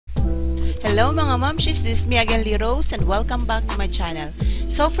Hello mga momshies, this is me again, Leerose, and welcome back to my channel.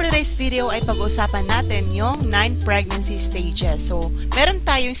 So for today's video ay pag-uusapan natin yung 9 pregnancy stages. So meron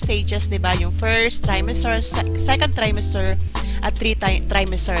tayong stages, diba? Yung first trimester, second trimester, at 3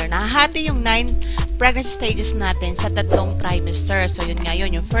 trimester. Nahahati yung 9 pregnancy stages natin sa 3 trimester. So yun nga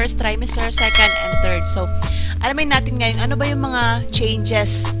yun, yung first trimester, second, and third. So alamin natin ngayon ano ba yung mga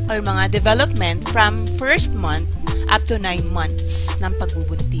changes or mga development from first month up to 9 months ng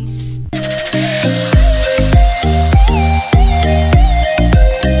pagbubuntis.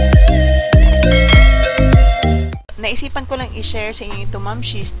 Naisipan ko lang i-share sa inyo ito,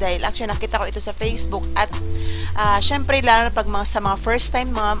 momshies, dahil actually nakita ko ito sa Facebook at syempre lalo na pag sa mga first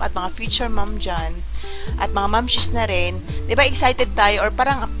time mom at mga future mom dyan at mga momshies na rin, di ba excited tayo or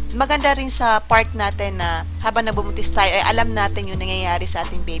parang maganda rin sa part natin na habang nabubuntis tayo ay alam natin yung nangyayari sa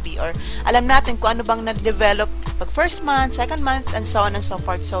ating baby or alam natin kung ano bang na-develop pag first month, second month, and so on and so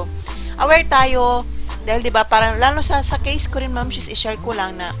forth. So aware tayo dahil di ba parang lalo sa case ko rin, momshies, i-share ko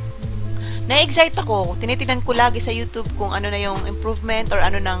lang na na-excite ako. Tinitingnan ko lagi sa YouTube kung ano na yung improvement or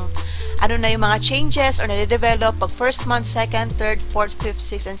ano na yung mga changes or na-develop pag first month, second, third, fourth, fifth,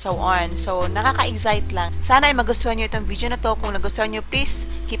 sixth, and so on. So, nakaka-excite lang. Sana ay magustuhan nyo itong video na to. Kung nagustuhan nyo, please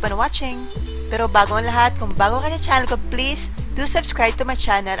keep on watching. Pero bago ang lahat, kung bago ka sa channel ko, please do subscribe to my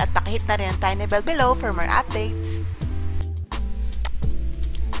channel at pakihit na rin ang tiny bell below for more updates.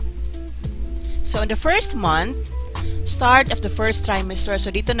 So, in the first month, start of the first trimester. So,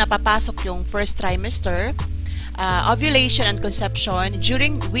 dito napapasok yung first trimester. Ovulation and conception.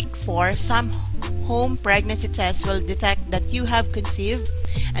 During week 4, some home pregnancy tests will detect that you have conceived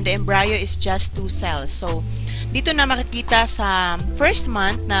and the embryo is just 2 cells. So, dito na makikita sa first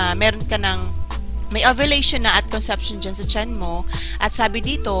month na meron ka ng may ovulation na at conception dyan sa tiyan mo. At sabi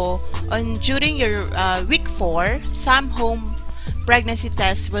dito, during your week 4, some home pregnancy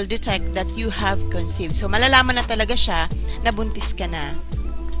test will detect that you have conceived. So, malalaman na talaga siya na buntis ka na.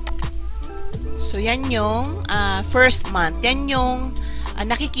 So, yan yung first month. Yan yung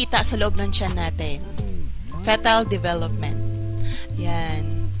nakikita sa loob ng tiyan natin. Fetal development.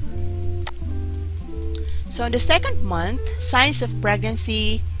 Yan. So, in the second month, signs of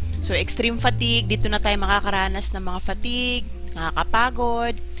pregnancy. So, extreme fatigue. Dito na tayo makakaranas ng mga fatigue,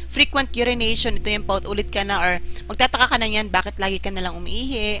 nakakapagod, frequent urination, ito yung paulit ka na or magtataka ka na yan, bakit lagi ka nalang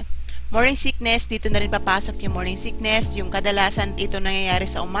umiihi. Morning sickness, dito na rin papasok yung morning sickness, yung kadalasan ito nangyayari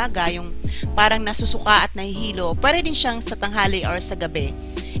sa umaga, yung parang nasusuka at nahihilo, pwede din siyang sa tanghali or sa gabi.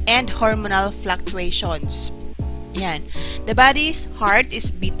 And hormonal fluctuations. Yan. The body's heart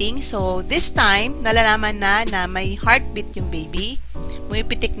is beating, so this time, nalalaman na may heartbeat yung baby,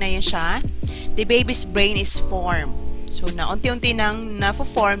 pumipitik na yun siya. The baby's brain is formed. So, na unti-unti nang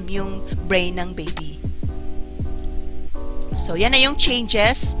na-form yung brain ng baby. So, yan na yung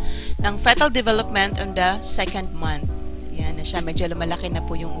changes ng fetal development on the second month. Yan na siya. Medyo lumalaki na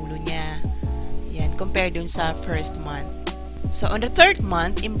po yung ulo niya. Yan, compared dun sa first month. So, on the third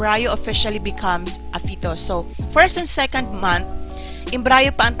month, embryo officially becomes a fetus. So, first and second month,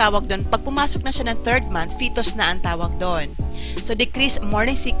 embryo pa ang tawag doon. Pag pumasok na siya ng third month, fetus na ang tawag doon. So, decrease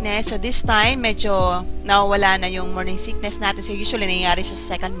morning sickness. So, this time, medyo nawawala na yung morning sickness natin. So, usually, nangyayari siya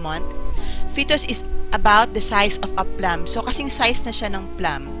sa second month. Fetus is about the size of a plum. So, kasing size na siya ng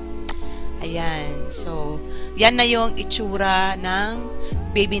plum. Ayan. So, yan na yung itsura ng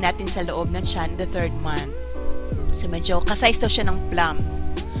baby natin sa loob ng tiyan, the third month. So, medyo kasize daw siya ng plum.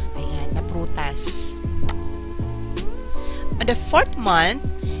 Ayan, na prutas. On the fourth month,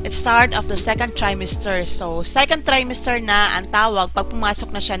 it's start of the second trimester. So, second trimester na ang tawag pag pumasok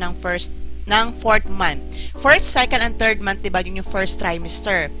na siya ng fourth month. First, second, and third month, diba yun yung first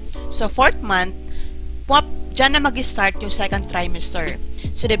trimester. So, fourth month, dyan na mag-start yung second trimester.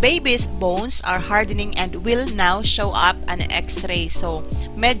 So, the baby's bones are hardening and will now show up an x-ray. So,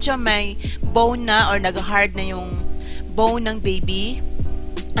 medyo may bone na or nag-hard na yung bone ng baby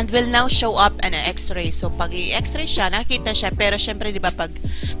and will now show up an x-ray. So, pag i-x-ray siya, nakikita siya. Pero, syempre, di ba, pag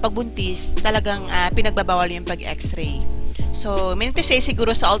buntis, talagang pinagbabawal yung pag-x-ray. So, minute say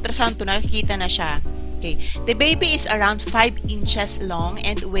siguro sa ultrasound to, nakikita na siya. Okay. The baby is around 5 inches long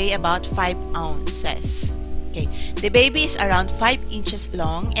and weigh about 5 ounces. Okay. The baby is around 5 inches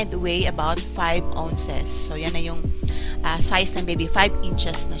long and weigh about 5 ounces. So, yan na yung size ng baby. 5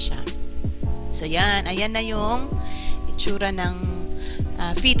 inches na siya. So, yan. Ayan na yung itsura ng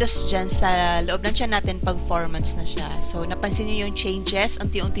fetus dyan sa loob ng tiyan natin pag 4 months na siya. So, napansin niyo yung changes.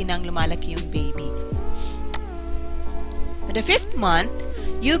 Unti-unti nang lumalaki yung baby. At the 5th month,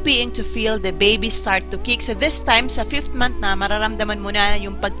 you being to feel the baby start to kick. So, this time, sa 5th month na, mararamdaman mo na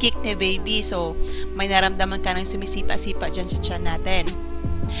yung pag-kick ni baby. So, may naramdaman ka ng sumisipa-sipa dyan sa tiyan natin.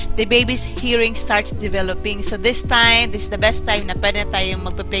 the baby's hearing starts developing. So this time, this is the best time na pwede na tayong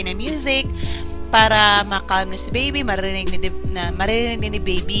magpa-play ng music para makalm na si baby, maririnig ni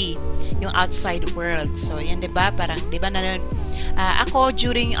baby yung outside world. So, yan, diba? Parang, diba, ako,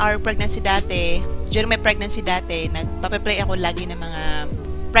 during my pregnancy dati, nagpapaplay ako lagi ng mga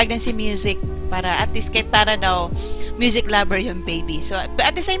pregnancy music para at least kahit para daw music lover yung baby. So,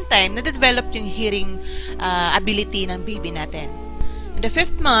 at the same time, na-develop yung hearing ability ng baby natin. In the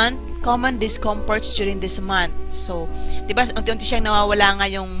 5th month, common discomforts during this month. So, di ba, unti-unti siyang nawawala nga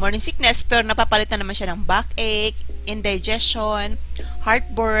yung morning sickness, pero napapalitan naman siya ng backache, indigestion,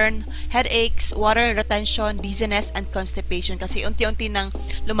 heartburn, headaches, water retention, dizziness, and constipation. Kasi unti-unti nang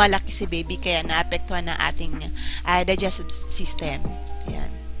lumalaki si baby, kaya naapektuhan na ating digestive system.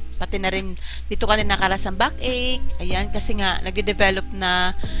 Ayan. Pati na rin, dito ka rin nakaras ng backache. Ayan, kasi nga, nagde-develop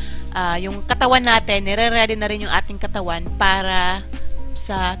na yung katawan natin, nire-ready na rin yung ating katawan para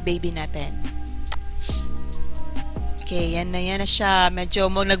sa baby natin. Okay, yan na siya.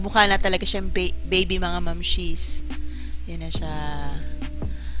 Medyo nagmukha na talaga siyang baby, mga mamshies. Yan na siya.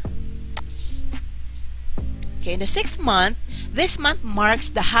 Okay, in the 6th month, this month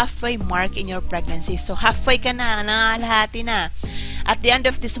marks the halfway mark in your pregnancy. So, halfway ka na, nangalahati na. At the end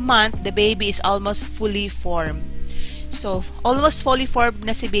of this month, the baby is almost fully formed. So, almost fully formed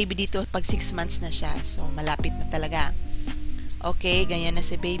na si baby dito pag 6 months na siya. So, malapit na talaga. Okay, ganyan na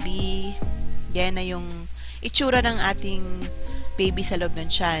si baby. Ganyan na yung itsura ng ating baby sa loob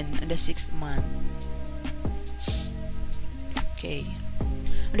ng tiyan on the 6th month. Okay.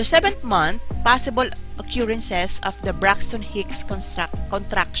 On the 7th month, possible occurrences of the Braxton Hicks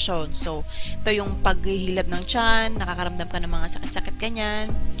contraction. So, ito yung paghihilab ng tiyan, nakakaramdam ka ng mga sakit-sakit kanyan.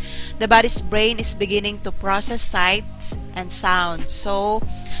 The body's brain is beginning to process sights and sounds. So,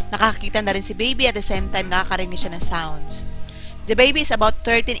 nakakakita na rin si baby at the same time nakakarinig siya ng sounds. The baby is about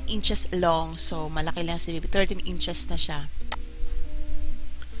 13 inches long. So, malaki lang si baby. 13 inches na siya.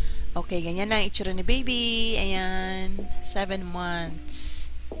 Okay, ganyan na ang itsura ni baby. Ayan. 7 months.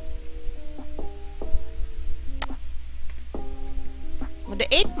 On the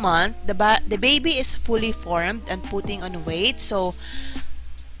 8th month, the baby is fully formed and putting on weight. So,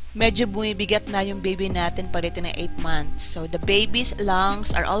 medyo bumibigat na yung baby natin pagdating ng 8 months. So, the baby's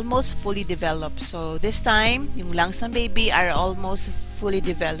lungs are almost fully developed. So, this time, yung lungs ng baby are almost fully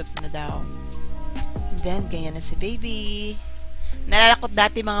developed na daw. And then, ganyan na si baby. Naalala ko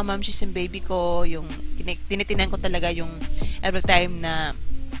dati mga mamsis yung baby ko, yung tinitinan ko talaga yung every time na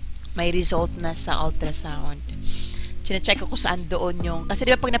may result na sa ultrasound. Sine-check ko saan doon yung, kasi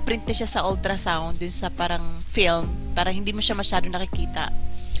di ba pag na-print na siya sa ultrasound, dun sa parang film, parang hindi mo siya masyado nakikita.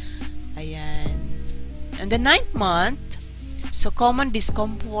 Ayan. On the 9th month, so common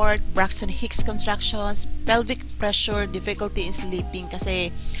discomfort, Braxton Hicks contractions, pelvic pressure, difficulty in sleeping.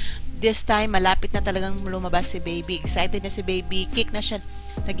 Kasi this time, malapit na talagang lumabas si baby. Excited na si baby. Kick na siya.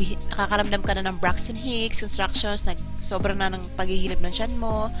 Nakakaramdam ka na ng Braxton Hicks contractions. Sobra na ng paghihilab ng tiyan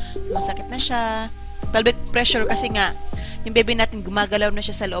mo. Masakit na siya. Pelvic pressure kasi nga, yung baby natin gumagalaw na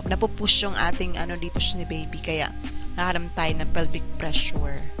siya sa loob. Napupush yung ating dito siya ni baby. Kaya, nakakaramdam tayo ng pelvic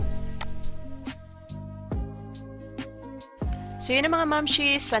pressure. So, yun ang mga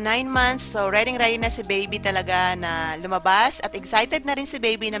mamshies sa 9 months. So, ready na si baby talaga na lumabas at excited na rin si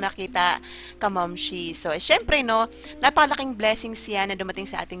baby na makita ka mamshies. So, syempre, no, napakalaking blessings yan na dumating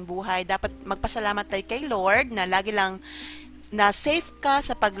sa ating buhay. Dapat magpasalamat tayo kay Lord na lagi lang na safe ka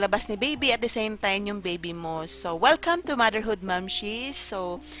sa paglabas ni baby at the same time yung baby mo. So, welcome to Motherhood Mamshies.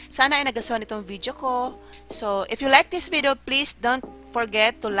 So, sana ay nagustuhan itong video ko. So, if you like this video, please don't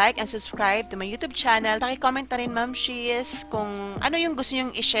forget to like and subscribe to my YouTube channel. Paki-comment na rin, Mamshies, kung ano yung gusto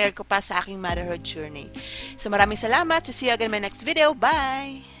nyong i-share ko pa sa aking motherhood journey. So, maraming salamat. See you again in my next video.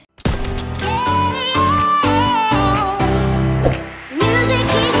 Bye!